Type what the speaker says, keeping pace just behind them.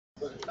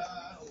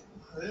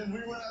Then we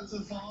went out to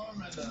the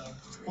farm and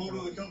pulled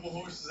with a couple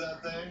horses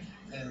out there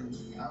and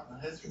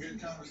had some good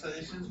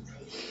conversation.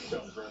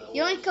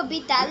 You only could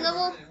beat that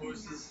level?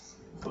 Horses,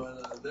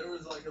 but there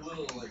was like a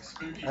little like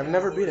spooky. I've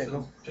never beat it.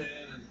 Go. Pen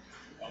and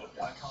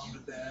I calmed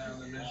it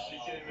down and then she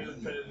came in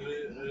and petted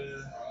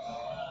it.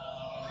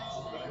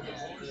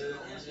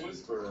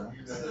 Whisperer.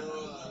 So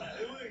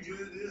it went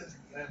good,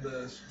 yeah.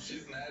 And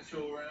she's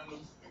natural around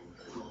them.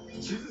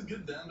 She's a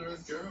good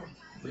down-to-earth girl,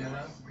 you know.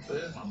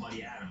 Yeah. My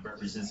buddy Adam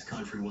represents the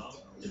country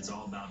well. It's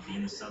all about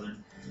being a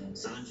southern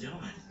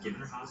gentleman, giving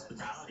her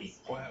hospitality.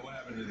 What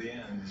happened at the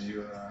end? Did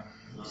you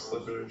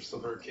slip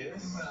her a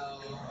kiss? No.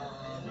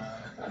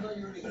 I thought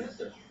you already kissed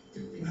her.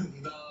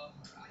 No.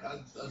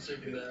 I'll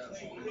check it out.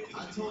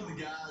 I told the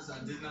guys I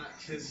did not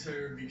kiss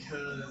her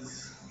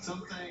because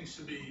some things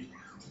should be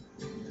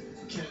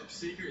kept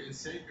secret and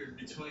sacred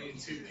between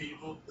two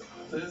people.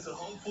 So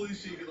hopefully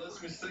she lets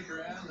me stick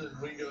around and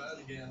we can go out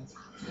again.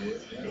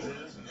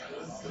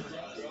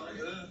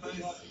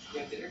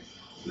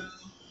 Yeah.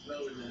 No,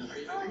 we didn't.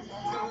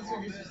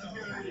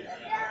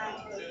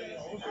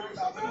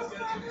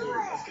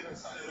 Let's get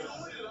inside.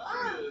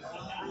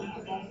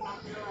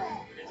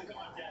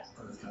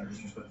 That's kind of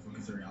disrespectful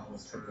considering I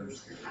was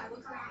first. I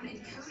look around and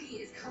Cody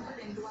is covered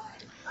in blood.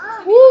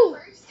 Woo!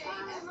 First day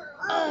ever.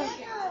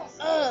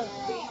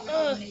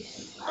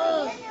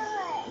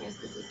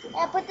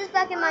 Yeah, put this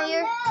back in my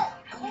ear.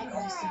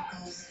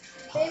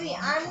 Baby,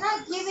 I'm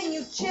not giving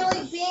you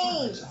chili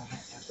beans.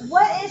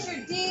 What is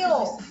your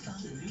deal?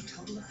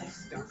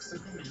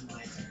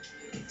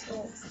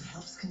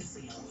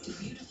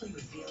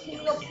 Can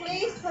you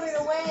please put it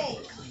away?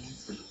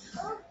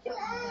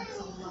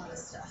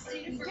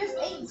 You just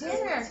ate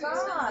dinner,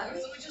 God.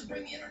 So we just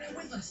bring the internet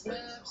with us.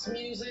 Maps,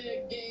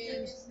 music,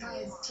 games.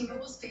 Guys,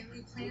 T-Mobile's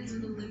family plans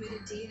with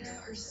unlimited data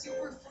are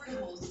super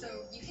affordable, so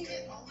you can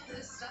get all of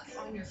this stuff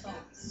on your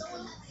phone. So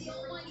that's the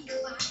almighty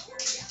cloud.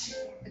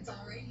 Yeah, it's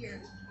all right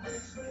here.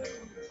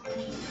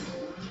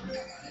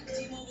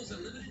 T-Mobile's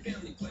unlimited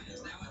family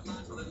plans now at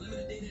launch with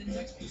unlimited data and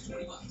text plus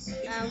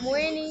 $20. I'm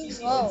winning.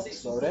 Whoa.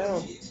 Slow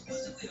down.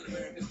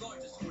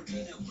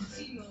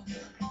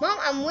 Mom,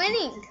 I'm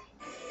winning.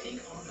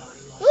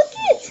 Look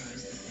it.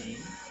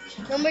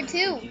 Number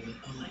 2.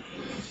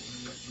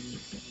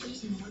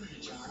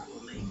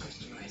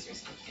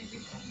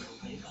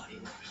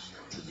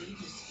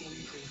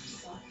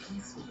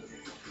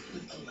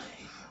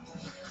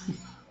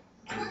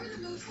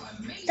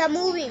 Stop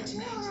moving.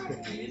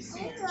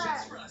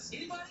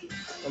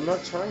 I'm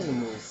not trying to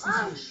move.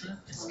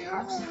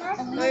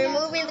 No, you're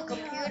moving the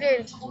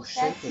computer. I'm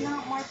shaking.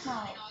 Not my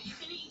time.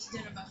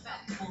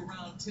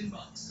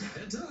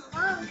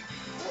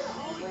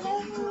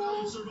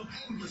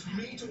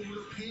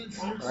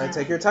 Alright,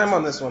 take your time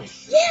on this one.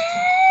 Yeah!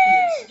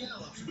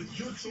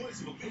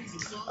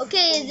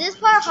 Okay, is this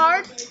part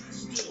hard?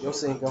 You'll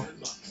see. Go.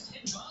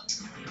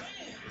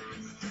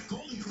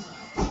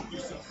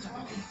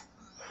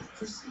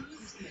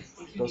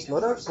 Go, slow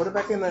down. Put it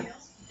back in there.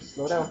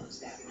 Slow down.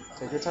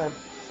 Take your time.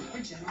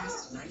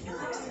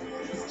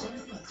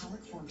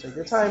 Take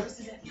your time.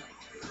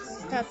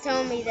 Stop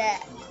telling me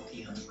that.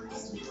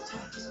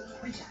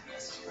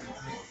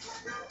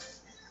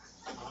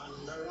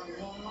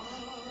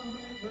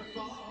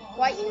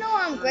 Why you know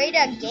I'm great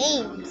at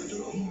games?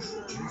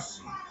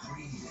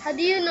 How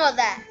do you know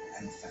that?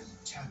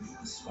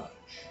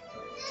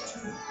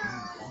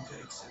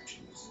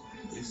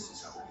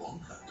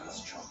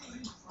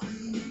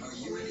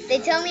 They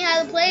tell me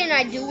how to play and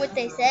I do what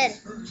they said.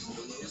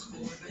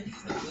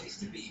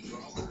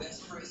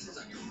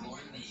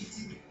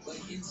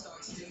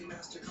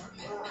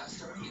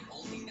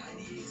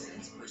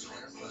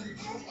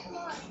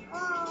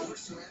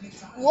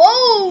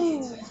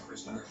 Whoa!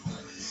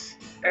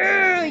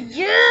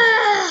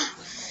 Yeah!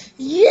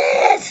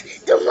 Yes!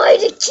 The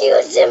mighty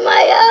Q's in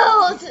my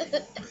house!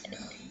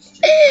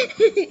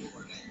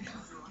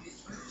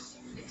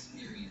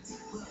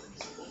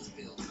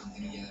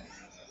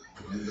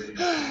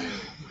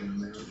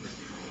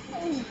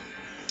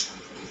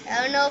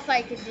 I don't know if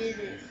I could do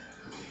this.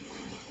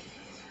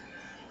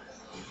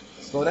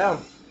 Slow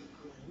down.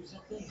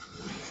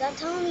 Stop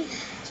telling me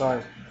that.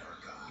 Sorry.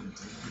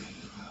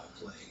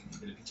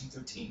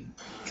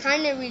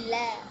 Trying to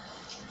relax.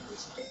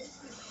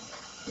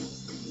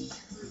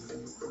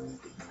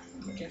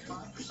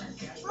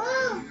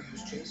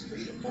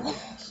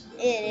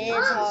 It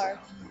is hard.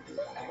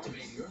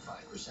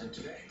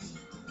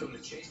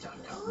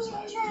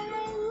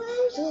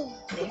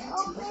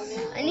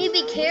 I need to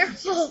be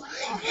careful.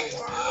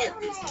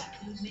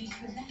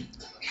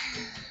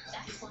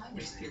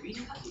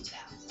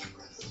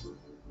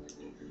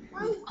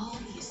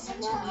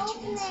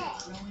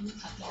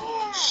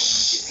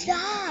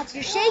 Stop,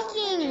 you're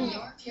shaking.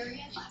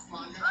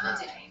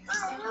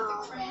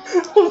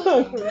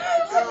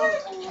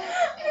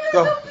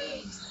 Go.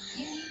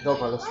 Go,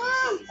 Carlos.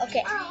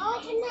 Okay.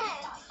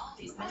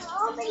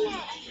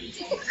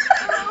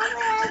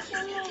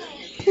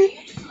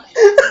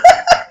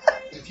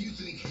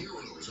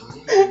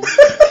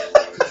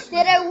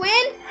 Did I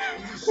win?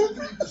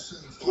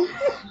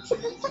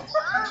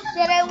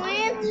 Did I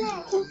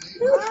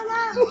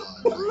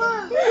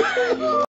win?